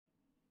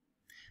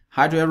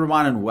Hi to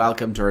everyone and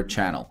welcome to our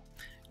channel.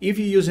 If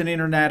you use an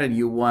internet and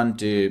you want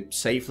to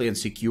safely and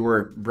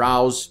secure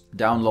browse,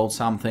 download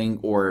something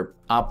or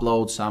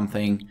upload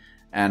something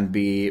and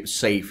be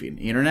safe in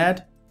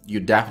internet, you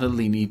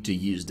definitely need to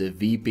use the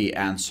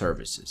VPN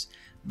services.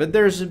 But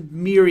there's a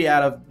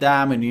myriad of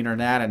them in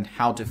internet, and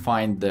how to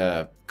find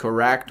the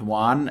correct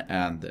one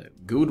and the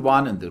good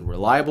one and the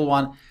reliable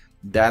one,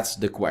 that's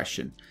the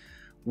question.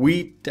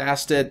 We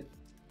tested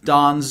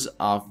tons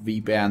of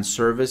VPN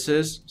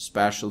services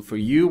special for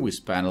you. We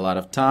spent a lot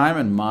of time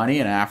and money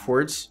and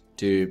efforts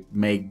to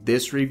make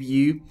this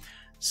review.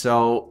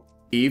 So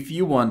if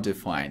you want to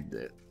find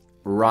the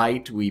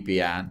right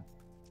VPN,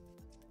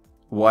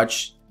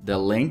 watch the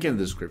link in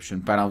the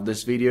description panel of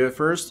this video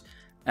first,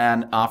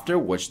 and after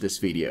watch this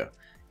video,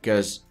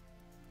 because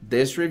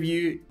this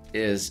review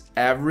is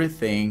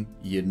everything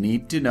you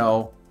need to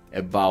know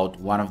about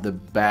one of the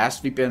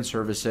best VPN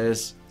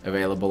services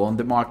available on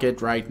the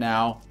market right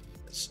now.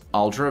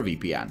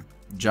 UltraVPN.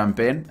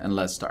 Jump in and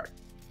let's start.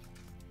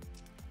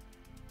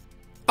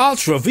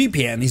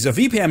 UltraVPN is a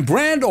VPN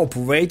brand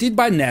operated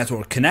by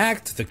Network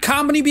Connect, the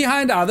company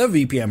behind other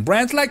VPN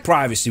brands like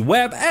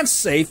PrivacyWeb and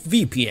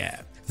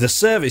SafeVPN. The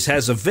service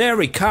has a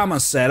very common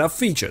set of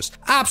features: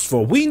 apps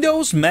for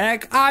Windows,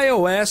 Mac,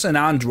 iOS and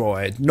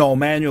Android, no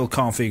manual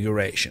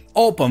configuration,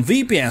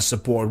 OpenVPN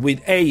support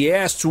with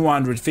AES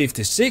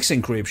 256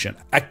 encryption,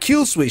 a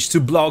kill switch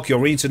to block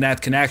your internet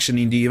connection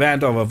in the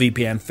event of a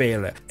VPN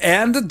failure,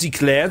 and a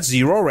declared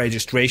zero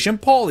registration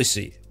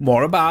policy.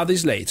 More about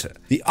this later.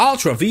 The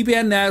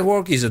UltraVPN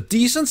network is a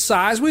decent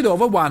size with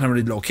over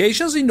 100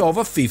 locations in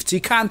over 50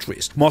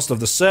 countries. Most of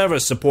the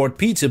servers support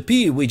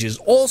P2P, which is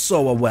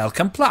also a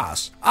welcome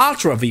plus.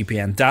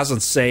 UltraVPN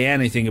doesn't say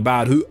anything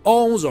about who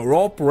owns or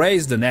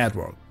operates the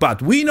network,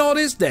 but we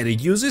noticed that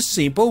it uses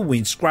simple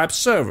Windscribe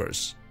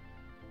servers.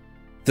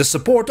 The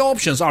support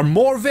options are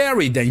more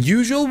varied than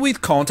usual,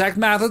 with contact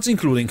methods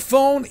including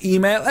phone,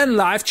 email and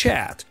live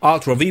chat.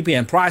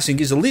 UltraVPN pricing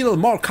is a little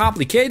more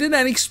complicated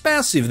and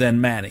expensive than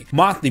many.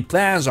 Monthly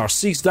plans are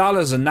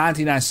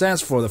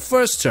 $6.99 for the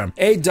first term,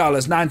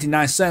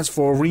 $8.99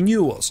 for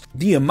renewals.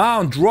 The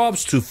amount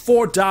drops to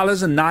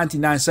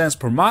 $4.99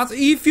 per month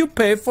if you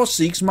pay for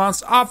 6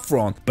 months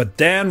upfront, but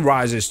then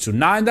rises to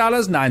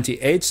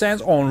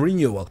 $9.98 on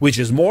renewal, which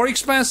is more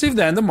expensive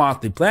than the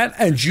monthly plan,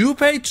 and you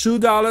pay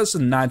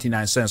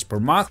 $2.99 per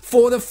month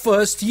for the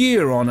first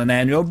year on an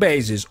annual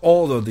basis,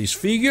 although this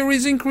figure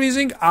is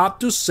increasing up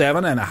to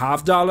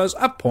 $7.50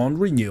 upon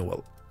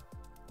renewal.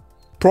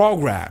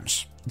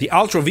 Programs. The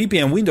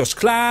UltraVPN Windows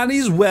client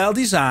is well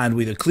designed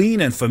with a clean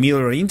and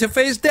familiar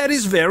interface that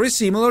is very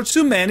similar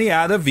to many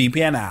other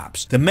VPN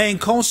apps. The main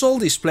console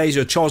displays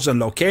your chosen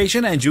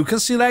location and you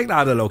can select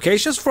other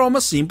locations from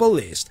a simple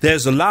list.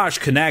 There's a large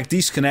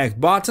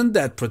connect-disconnect button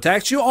that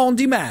protects you on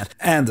demand,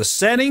 and the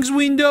settings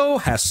window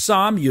has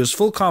some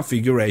useful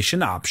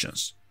configuration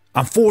options.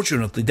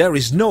 Unfortunately, there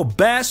is no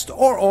best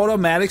or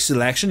automatic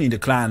selection in the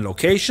client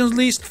locations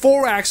list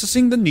for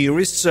accessing the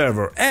nearest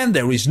server, and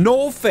there is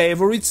no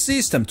favorite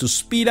system to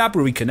speed up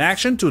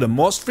reconnection to the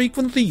most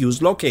frequently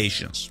used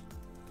locations.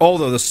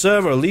 Although the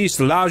server list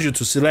allows you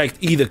to select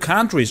either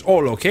countries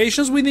or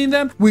locations within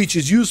them, which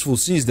is useful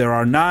since there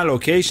are 9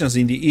 locations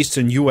in the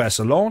eastern US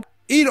alone,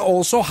 it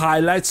also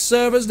highlights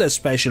servers that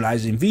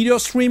specialize in video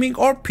streaming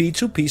or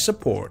P2P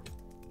support.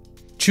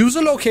 Choose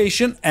a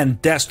location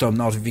and desktop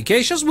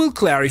notifications will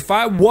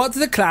clarify what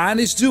the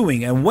client is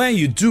doing and when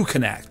you do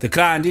connect. The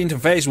client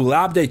interface will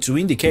update to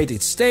indicate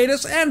its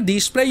status and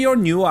display your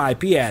new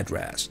IP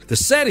address. The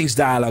settings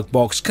dialog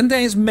box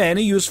contains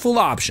many useful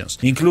options,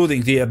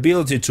 including the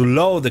ability to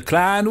load the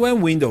client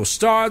when Windows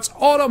starts,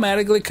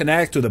 automatically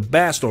connect to the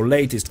best or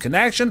latest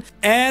connection,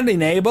 and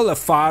enable a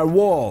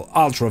firewall,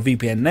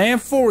 UltraVPN name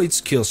for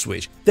its kill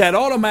switch, that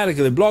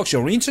automatically blocks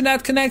your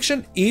internet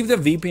connection if the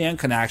VPN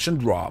connection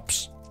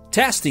drops.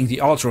 Testing the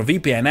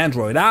UltraVPN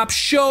Android app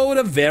showed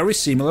a very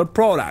similar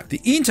product. The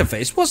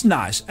interface was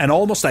nice and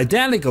almost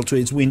identical to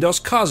its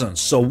Windows cousin,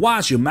 so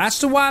once you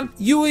master one,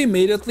 you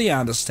immediately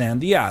understand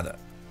the other.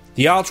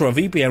 The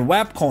UltraVPN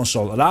web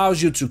console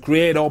allows you to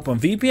create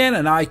OpenVPN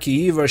and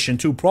IKE version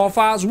 2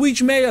 profiles,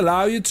 which may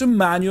allow you to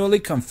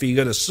manually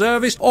configure the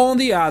service on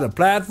the other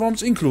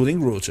platforms, including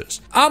routers.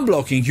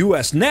 Unblocking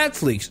US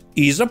Netflix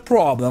is a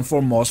problem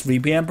for most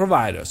VPN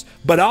providers,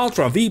 but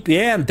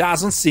UltraVPN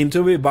doesn't seem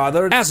to be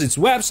bothered, as its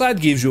website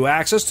gives you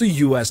access to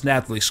US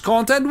Netflix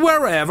content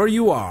wherever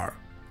you are.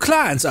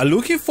 Clients are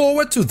looking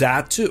forward to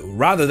that too,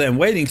 rather than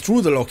waiting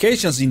through the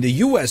locations in the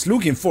US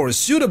looking for a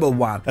suitable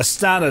one, a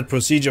standard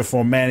procedure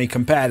for many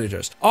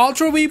competitors.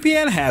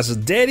 UltraVPN has a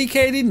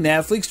dedicated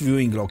Netflix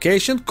viewing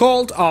location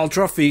called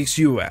UltraFix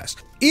US.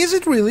 Is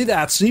it really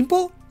that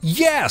simple?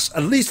 Yes,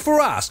 at least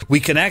for us. We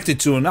connected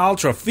to an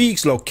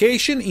UltraFix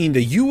location in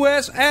the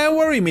US and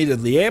were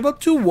immediately able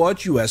to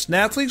watch US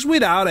Netflix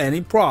without any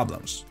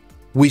problems.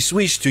 We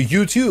switched to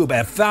YouTube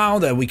and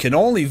found that we can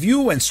only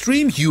view and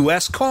stream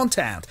US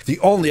content. The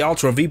only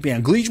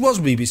UltraVPN glitch was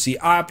BBC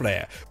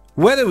iPlayer.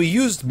 Whether we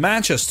used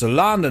Manchester,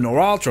 London or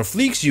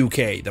UltraFlex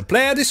UK, the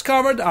player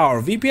discovered our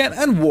VPN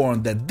and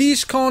warned that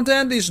this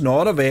content is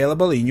not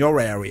available in your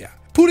area.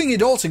 Putting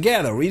it all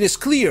together, it is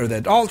clear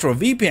that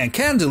UltraVPN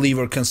can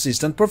deliver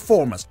consistent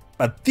performance,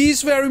 but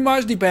this very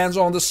much depends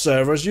on the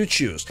servers you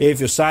choose.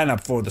 If you sign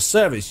up for the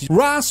service,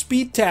 run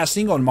speed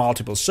testing on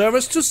multiple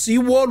servers to see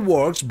what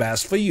works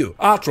best for you.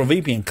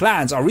 UltraVPN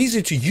clients are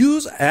easy to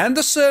use and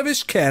the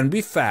service can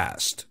be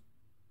fast.